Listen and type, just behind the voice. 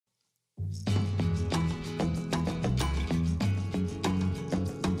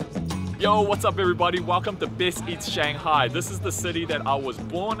Yo, what's up everybody? Welcome to Best Eats Shanghai. This is the city that I was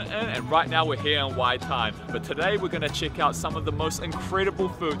born in, and right now we're here in Wai Po. But today we're gonna check out some of the most incredible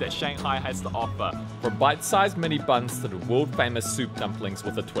food that Shanghai has to offer. From bite-sized mini buns to the world-famous soup dumplings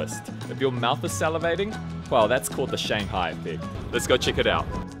with a twist. If your mouth is salivating, well, that's called the Shanghai effect. Let's go check it out.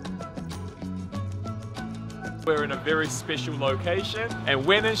 We're in a very special location, and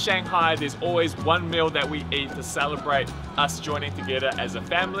when in Shanghai there's always one meal that we eat to celebrate us joining together as a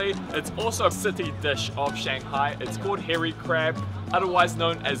family. It's also a city dish of Shanghai. It's called hairy crab, otherwise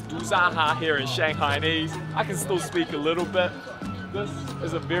known as Zha Ha here in Shanghainese. I can still speak a little bit. This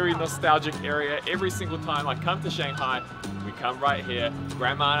is a very nostalgic area. Every single time I come to Shanghai, we come right here,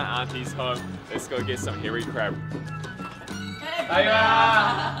 Grandma and Auntie's home. Let's go get some hairy crab.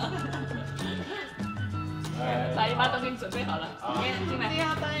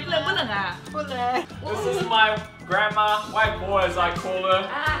 This is my grandma, Wai Po as I call her.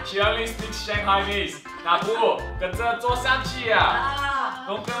 She only speaks Shanghainese.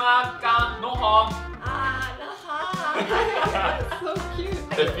 So cute.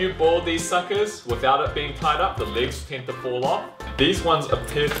 If you boil these suckers without it being tied up, the legs tend to fall off. These ones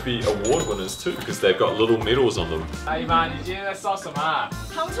appear to be award winners too because they've got little medals on them. Oh,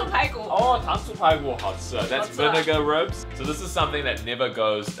 糖醋排骨好吃. That's vinegar ribs. So this is something that never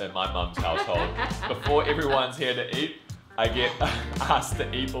goes in my mum's household. Before everyone's here to eat, I get asked to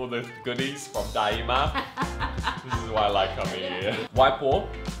eat all the goodies from Dàzháxiè. This is why I like coming here. Wai Po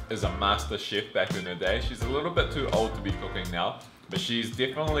is a master chef back in the day. She's a little bit too old to be cooking now, but she's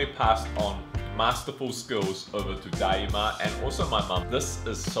definitely passed on masterful skills over to Dàzháxiè and also my mum. This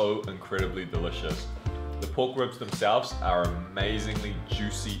is so incredibly delicious. The pork ribs themselves are amazingly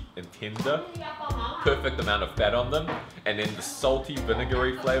juicy and tender. Perfect amount of fat on them. And then the salty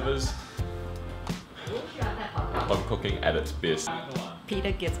vinegary flavors. Home cooking at its best.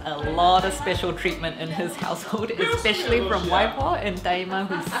 Peter gets a lot of special treatment in his household, especially from Wai Po and Dàzháxiè,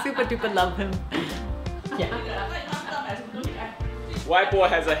 who super duper love him. Wai Po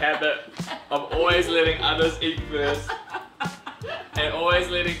has a habit of always letting others eat first and always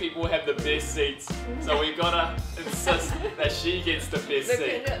letting people have the best seats. So we gotta insist that she gets the best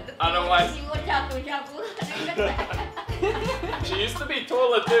seat. Otherwise, she used to be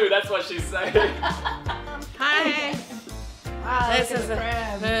taller too, that's what she's saying. Hi! Wow, this is a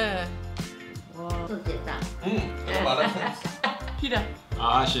crab. Peter.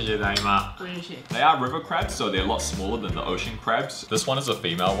 They are river crabs, so they're a lot smaller than the ocean crabs. This one is a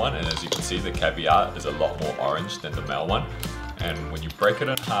female one, and as you can see, the caviar is a lot more orange than the male one. And when you break it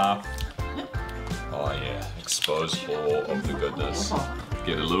in half, oh yeah, expose all of the goodness.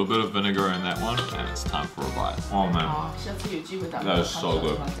 Get a little bit of vinegar in that one, and it's time for a bite. Oh man, that is so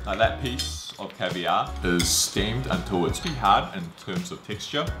good. Now that piece of caviar is steamed until it's pretty hard in terms of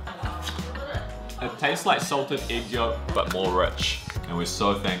texture. It tastes like salted egg yolk, but more rich. And we're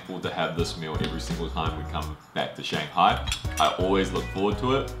so thankful to have this meal every single time we come back to Shanghai. I always look forward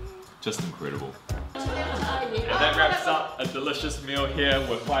to it. Just incredible. And that wraps up a delicious meal here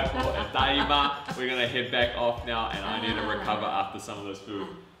with Wai Po and Dàzháxiè. We're gonna head back off now, and I need to recover after some of this food.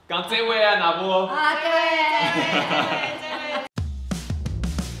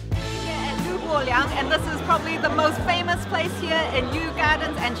 And this is probably the most famous place here in Yew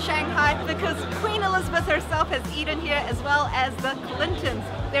Gardens and Shanghai because Queen Elizabeth herself has eaten here as well as the Clintons.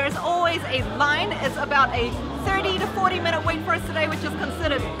 There is always a line. It's about a 30 to 40 minute wait for us today, which is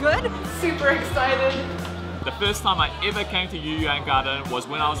considered good. Super excited. The first time I ever came to Yew Garden was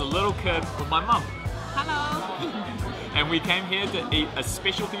when I was a little kid with my mum. Hello. And we came here to eat a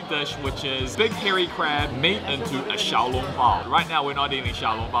specialty dish, which is big hairy crab meat into a xiaolongbao. Right now we're not eating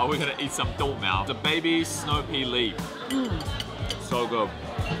xiaolongbao, we're gonna eat some doughnao. The baby snow pea leaf. So good.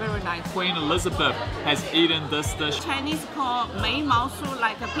 Very nice. Queen Elizabeth has eaten this dish. Chinese call 眉毛梳,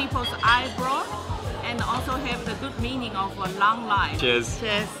 like a people's eyebrow, and also have the good meaning of a long life. Cheers.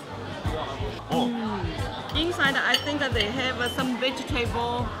 Cheers. Oh. Inside, I think that they have some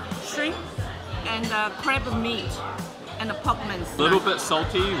vegetable shrimp and crab meat and the pork mince. A little bit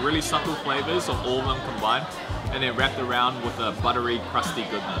salty, really subtle flavors of all of them combined, and then wrapped around with a buttery, crusty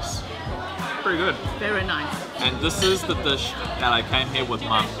goodness. Pretty good. Very nice. And this is the dish that I came here with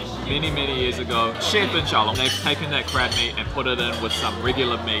Mum many years ago. Chef in Xiaolong, they've taken that crab meat and put it in with some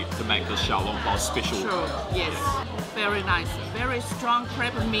regular meat to make the Xiaolongbao special. Sure, yes. Very nice. Very strong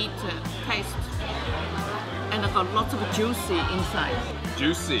crab meat taste. And got lots of juicy inside.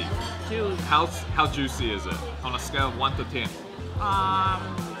 Juicy? Juice. How juicy is it? On a scale of 1 to 10? 8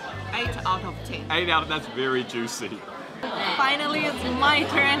 out of 10. 8 out of, that's very juicy. Finally, it's my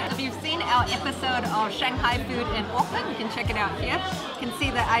turn. If you've seen our episode of Shanghai food in Auckland. You can check it out here. You can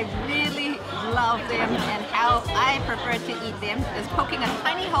see that I really love them, and how I prefer to eat them is poking a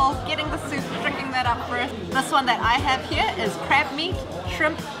tiny hole, getting the soup, drinking that up first. This one that I have here is crab meat,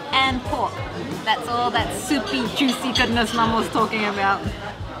 shrimp, and pork. That's all that soupy, juicy goodness Mum was talking about.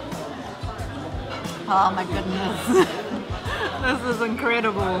 Oh my goodness. This is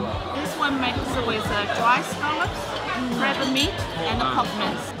incredible. This one makes with dry scallops, crab meat, and pork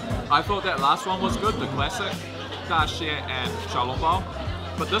mince. I thought that last one was good, the classic Dàzháxiè and xiaolongbao.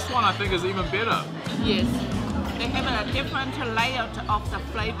 But this one I think is even better. Yes. They have a different layer of the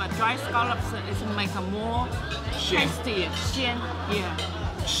flavor. Dry scallops is make a more tasty. Xian. Yeah.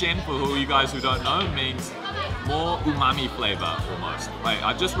 Shen, for who you guys who don't know, means more umami flavor almost. Like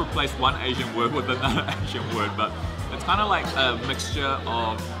I just replaced one Asian word with another Asian word, but it's kind of like a mixture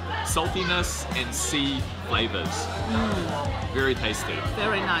of saltiness and sea flavors. Very tasty.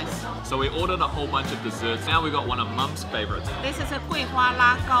 Very nice. So we ordered a whole bunch of desserts. Now we got one of Mum's favorites. This is a gui hua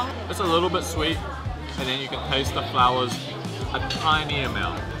la gao. It's a little bit sweet, and then you can taste the flowers a tiny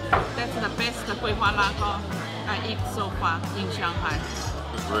amount. That's the best gui hua la gao I eat so far in Shanghai.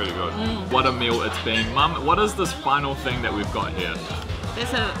 It's really good. What a meal it's been. Mum, what is this final thing that we've got here? This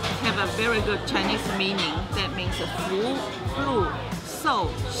have a very good Chinese meaning. That means fu, lu, so,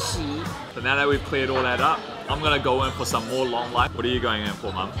 xi. So now that we've cleared all that up, I'm gonna go in for some more long life. What are you going in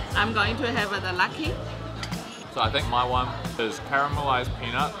for, Mum? I'm going to have the lucky. So I think my one is caramelized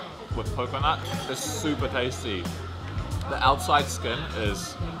peanut with coconut. It's super tasty. The outside skin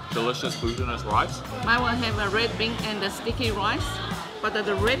is delicious glutinous rice. My one have a red bean and the sticky rice, but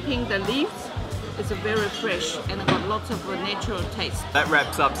the red bean, the leaves, is very fresh and got lots of natural taste. That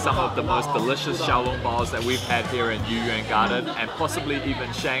wraps up some of the most delicious xiaolongbaos that we've had here in Yuyuan Garden and possibly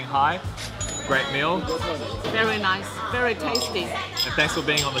even Shanghai. Great meal. Very nice, very tasty. And thanks for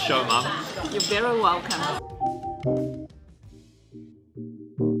being on the show, Mum. You're very welcome.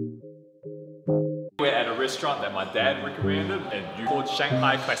 We're at a restaurant that my dad recommended and called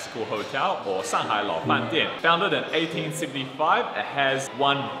Shanghai Classical Hotel or Shanghai Lao Fan Dian. Founded in 1875, it has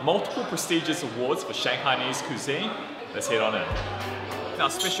won multiple prestigious awards for Shanghainese cuisine. Let's head on in.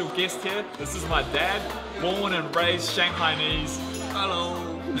 Our special guest here, this is my dad, born and raised Shanghainese. Hello.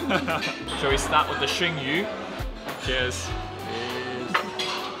 Shall we start with the Xingyu? Cheers.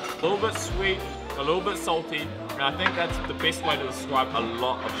 A little bit sweet, a little bit salty, and I think that's the best way to describe a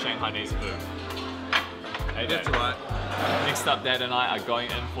lot of Shanghainese food. Hey, Dad. That's right. Next up, Dad and I are going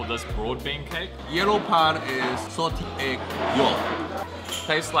in for this broad bean cake. Yellow part is salted egg yolk.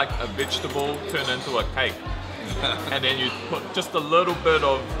 Tastes like a vegetable turned into a cake. And then you put just a little bit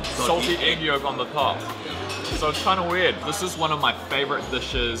of salty egg yolk on the top. So it's kind of weird. This is one of my favorite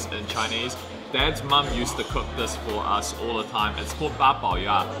dishes in Chinese. Dad's mum used to cook this for us all the time. It's called ba bao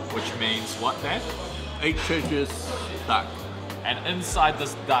ya, which means what, Dad? 8 treasures duck. And inside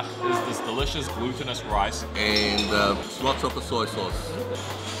this duck is this delicious glutinous rice. And lots of soy sauce.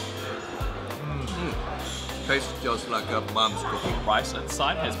 Tastes just like a mom's cooking. Rice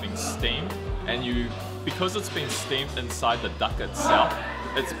inside has been steamed, and because it's been steamed inside the duck itself,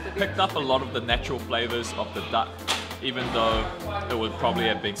 it's picked up a lot of the natural flavors of the duck, even though it would probably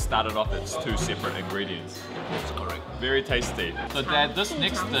have been started off as 2 separate ingredients. That's correct. Very tasty. So Dad, this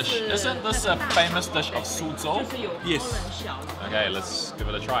next dish, isn't this a famous dish of suzhou? Yes. Okay, let's give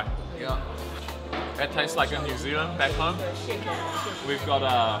it a try. Yeah. That tastes like in New Zealand, back home. We've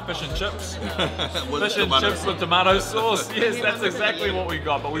got fish and chips. Fish and chips with tomato sauce. Yes, that's exactly what we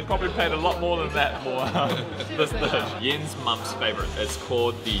got, but we probably paid a lot more than that for this dish. Yen's mum's favorite. It's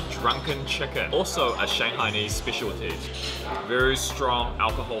called the drunken chicken. Also a Shanghainese specialty. Very strong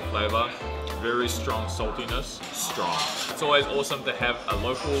alcohol flavor. Very strong saltiness. Strong. It's always awesome to have a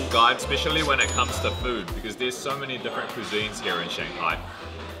local guide, especially when it comes to food, because there's so many different cuisines here in Shanghai.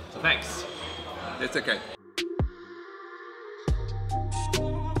 So thanks. It's okay.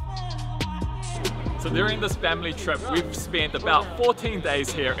 So during this family trip, we've spent about 14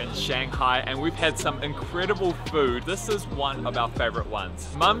 days here in Shanghai and we've had some incredible food. This is one of our favorite ones.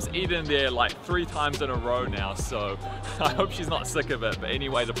 Mum's eaten there like 3 times in a row now, so I hope she's not sick of it. But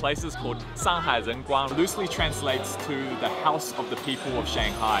anyway, the place is called Shanghai-born. Loosely translates to the house of the people of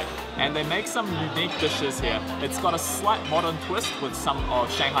Shanghai. And they make some unique dishes here. It's got a slight modern twist with some of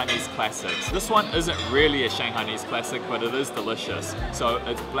Shanghainese classics. This one isn't really a Shanghainese classic, but it is delicious. So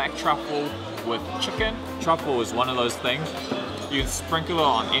it's black truffle with chicken. Truffle is one of those things. You can sprinkle it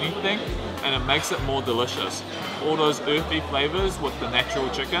on anything and it makes it more delicious. All those earthy flavors with the natural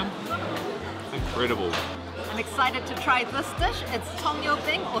chicken. Incredible. excited to try this dish. It's tong yo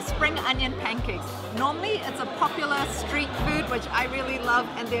bing or spring onion pancakes. Normally it's a popular street food which I really love,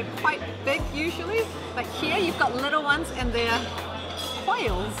 and they're quite big usually, but here you've got little ones and they're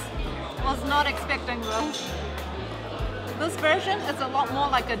quails. Was not expecting this. This version is a lot more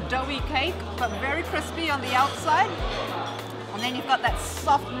like a doughy cake, but very crispy on the outside. And then you've got that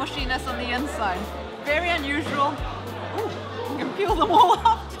soft mushiness on the inside. Very unusual. Ooh, you can peel them all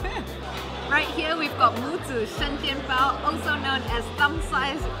off too. Right here we've got muzi shengjian bao, also known as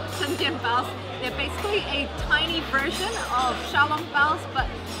thumb-sized shengjian baos. They're basically a tiny version of xiaolong baos, but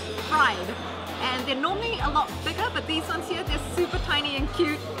fried. And they're normally a lot bigger, but these ones here, they're super tiny and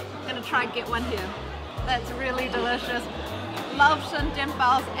cute. I'm gonna try and get one here. That's really delicious. Love shengjian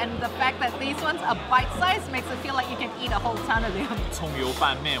baos, and the fact that these ones are bite-sized makes it feel like you can eat a whole ton of them. Tong yo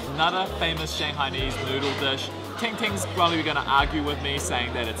fan mian, another famous Shanghainese noodle dish. Ting Ting's probably gonna argue with me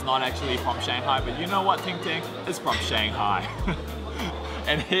saying that it's not actually from Shanghai, but you know what, Ting Ting? It's from Shanghai.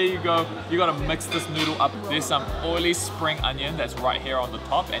 And here you go, you gotta mix this noodle up. There's some oily spring onion that's right here on the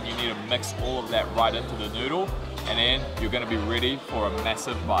top, and you need to mix all of that right into the noodle, and then you're gonna be ready for a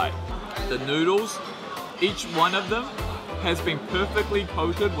massive bite. The noodles, each one of them has been perfectly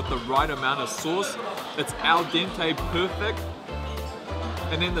coated with the right amount of sauce. It's al dente perfect.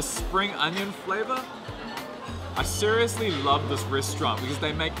 And then the spring onion flavor. I seriously love this restaurant because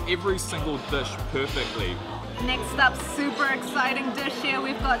they make every single dish perfectly. Next up, super exciting dish here,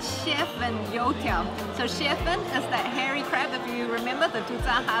 we've got Xie Fen Youtiao. So Xie Fen is that hairy crab, if you remember, the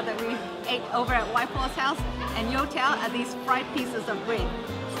Zha Ha that we ate over at Wai Po's house. And Youtiao are these fried pieces of bread.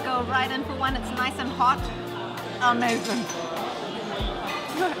 Let's go right in for one, it's nice and hot. Amazing.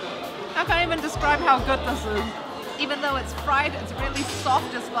 I can't even describe how good this is. Even though it's fried, it's really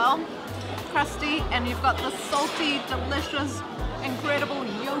soft as well. Crusty, and you've got the salty, delicious, incredible,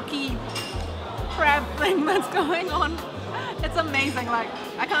 yolky crab thing that's going on. It's amazing, like,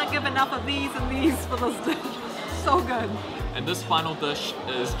 I can't give enough of these and these for this dish. So good. And this final dish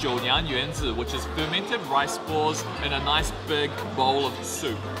is jiuliang yuanzi, which is fermented rice balls in a nice big bowl of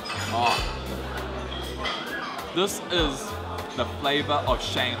soup. Oh. This is the flavor of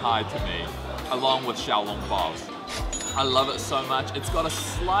Shanghai to me, along with xiaolong baos. I love it so much. It's got a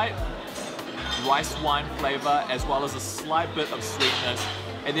slight rice wine flavor as well as a slight bit of sweetness.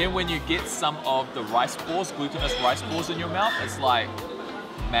 And then when you get some of the rice balls, glutinous rice balls in your mouth, it's like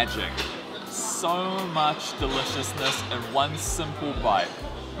magic. So much deliciousness in one simple bite.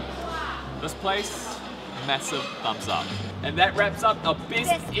 This place, massive thumbs up. And that wraps up our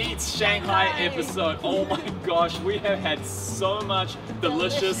Best Eats Shanghai episode. Oh my gosh, we have had so much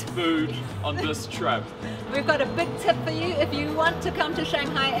delicious food on this trip. We've got a big tip for you if you want to come to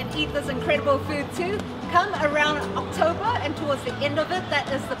Shanghai and eat this incredible food too. Come around October, and towards the end of it,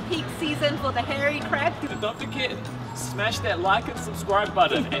 that is the peak season for the hairy crab. And don't forget, smash that like and subscribe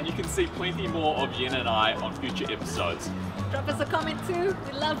button and you can see plenty more of Yen and I on future episodes. Drop us a comment too,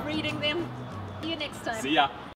 we love reading them. See you next time. See ya.